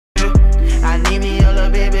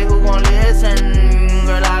baby, who gon' listen?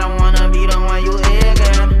 Girl, I don't wanna be the one you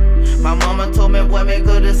egging. My mama told me, boy, make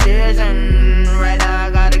a decision. Right now,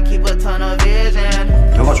 I gotta keep a ton of vision.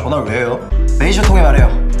 여가 전화를 왜 해요? 매니저 통해 말해요.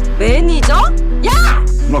 매니저? 야!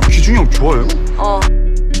 나 기준이 형 좋아해요?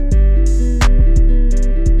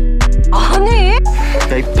 아니?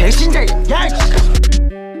 야, 이 배신자! 야!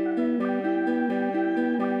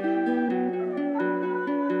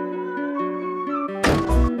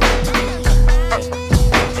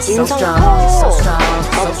 인상 커.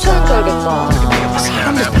 나도 취할 줄 알겠다.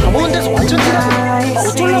 사람들 다 먹은 데서 완전 티나고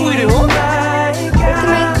어쩌려고 이래요?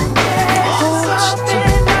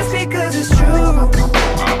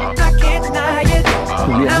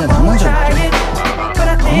 우리 그냥 방문자 있죠?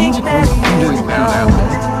 방문자 그런 거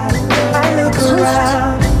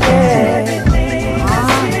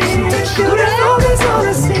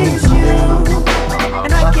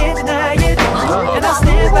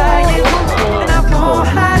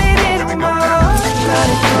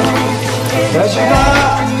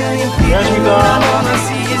안녕하십니까.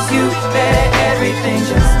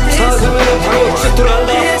 사람은 바로 쭉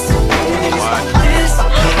돌아간다.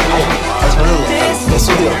 저는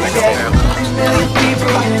메소드요. 해보셨어요?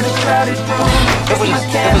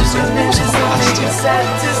 진짜?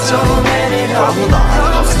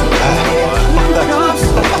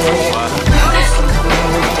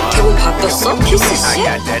 대본 바뀌었어? 키스씨?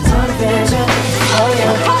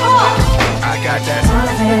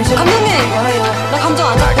 감독님! 나 감정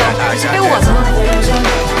안 잡혀. 혹시 빼고 가자.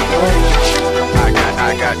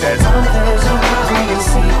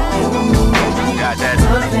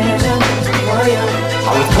 아,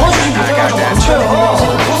 왜 도와주신 분들만 좀 멈춰요.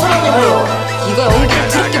 소설하냐고요. 이거 연기를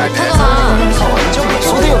드럽게 못하잖아. 완전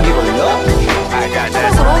메소드 연기거든요?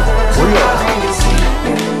 몰려.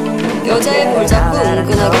 여자의 볼 잡고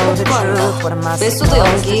은근하게 뽀뽀한다. 메소드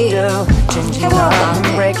연기 해보라고 나한테.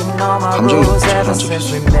 감정이 잘안 잡혔어.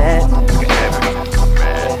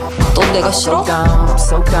 넌 내가 싫어?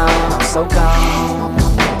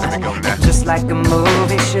 Just like a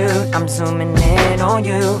movie shoot, I'm zooming in on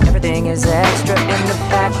you. Everything is extra in the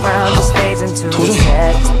background, just fades into the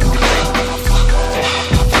set.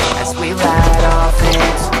 As we ride off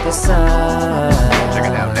into the sun. Check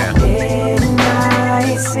it out now. It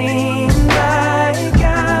might seem like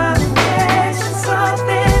I'm missing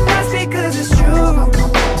something, that's because it's true.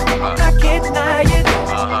 I can't deny it,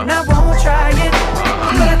 and I won't try it,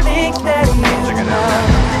 but I think that you know.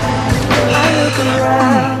 I look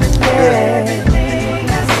around.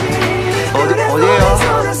 어디에요?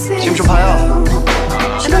 지금 좀 봐요.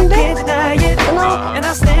 싫은데? 끊어.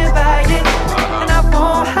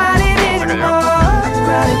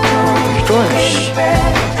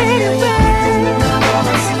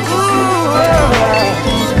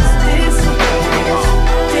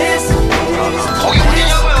 거기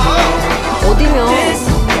어디냐고요? 어디면?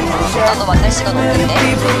 나도 만날 시간 없는데.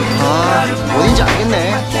 아, 어딘지 알겠네.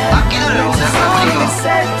 딱 기다려요. 내가 가보니까.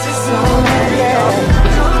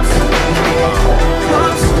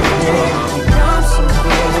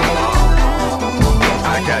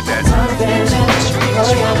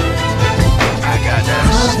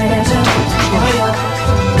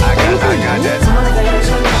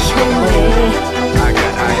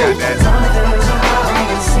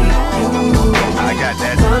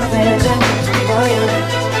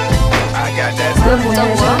 왜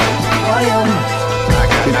보자는 거야? 왜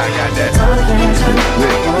연락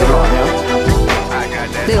안 해요?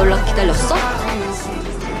 내 연락 기다렸어?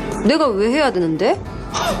 내가 왜 해야 되는데?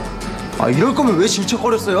 아, 이럴 거면 왜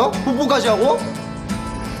질척거렸어요? 뽀뽀까지 하고?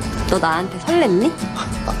 너 나한테 설렜니?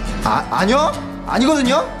 아니요?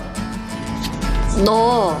 아니거든요?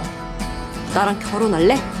 너 나랑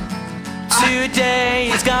결혼할래?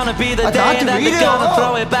 나한테 왜 이래요?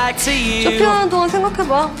 쇼핑하는 동안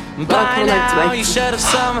생각해봐. 나랑 결혼할지 말지.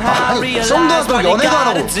 아니, 썸도 하고 연애도 안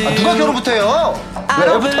하고 누가 결혼부터 해요? 왜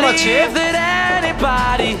애부터 낳지?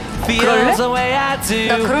 그럴래?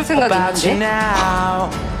 나 그럴 생각 있는데.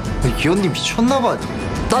 이 언니 미쳤나봐.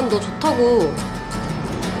 난 너 좋다고.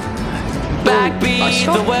 나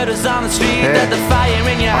싫어? 네.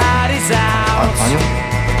 아니요.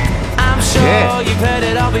 예.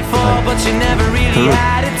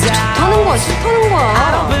 좋다는 거야, 싫다는 거야.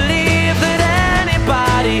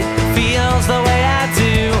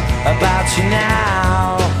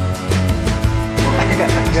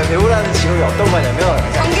 그러니까 배우라는 직업이 어떤 거냐면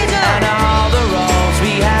정기준!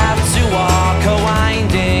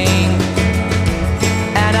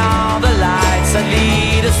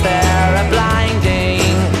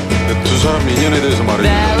 두 사람 인연에 대해서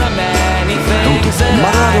말해주면 형도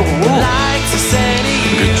엄마를 하려고?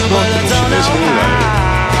 그게 초등학교 때 내 생일날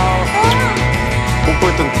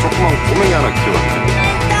뽀뽀했던 조그만 꼬맹이 하나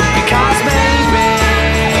키워봤는데.